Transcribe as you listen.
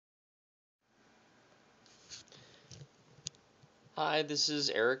Hi, this is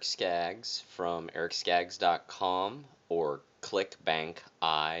Eric Skaggs from ericskaggs.com or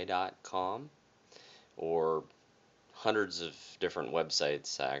clickbanki.com or hundreds of different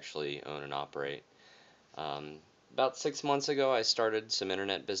websites I actually own and operate. Um, about 6 months ago, I started some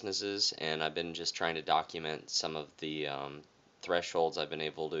internet businesses, and I've been just trying to document some of the thresholds I've been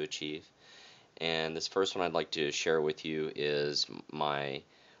able to achieve. And this first one I'd like to share with you is my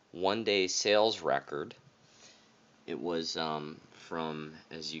 1 day sales record. It was from,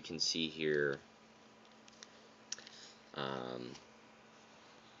 as you can see here, um,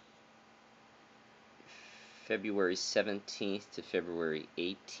 February 17th to February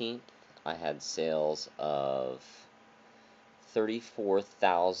 18th. I had sales of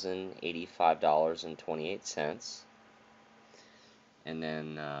 $34,085.28. And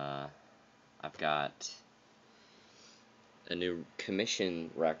then I've got a new commission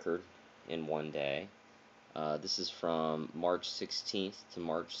record in 1 day. This is from March 16th to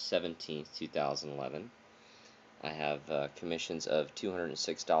March 17th, 2011. I have commissions of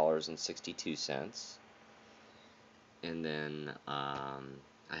 $206.62. And then I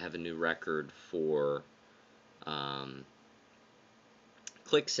have a new record for um,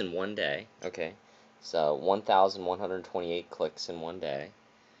 clicks in 1 day. Okay, so 1,128 clicks in 1 day.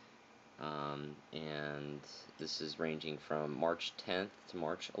 And this is ranging from March 10th to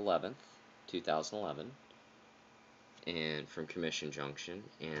March 11th, 2011. And from Commission Junction.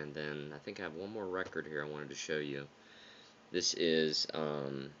 And then I think I have one more record here I wanted to show you. This is,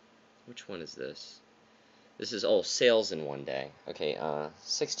 which one is this? This is, sales in 1 day. Okay,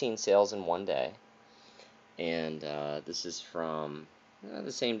 16 sales in 1 day. And this is from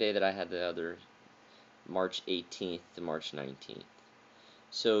the same day that I had the other, March 18th to March 19th.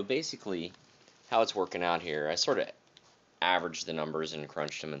 So basically, how it's working out here, I sort of averaged the numbers and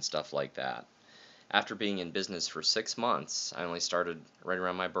crunched them and stuff like that. After being in business for 6 months, I only started right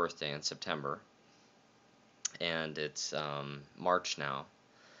around my birthday in September, and it's March now.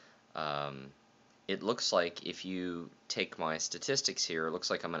 It looks like if you take my statistics here, it looks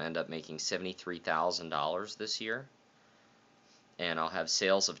like I'm going to end up making $73,000 this year, and I'll have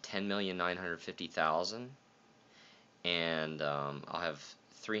sales of $10,950,000, and I'll have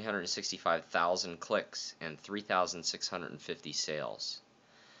 365,000 clicks and 3,650 sales.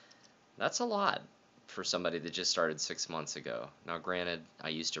 That's a lot for somebody that just started 6 months ago. Now, granted, I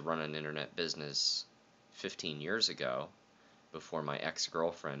used to run an internet business 15 years ago before my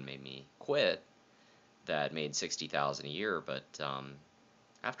ex-girlfriend made me quit. That made 60,000 a year, but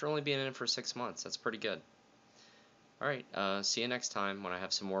after only being in it for 6 months, that's pretty good. All right, see you next time when I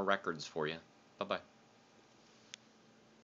have some more records for you. Bye bye.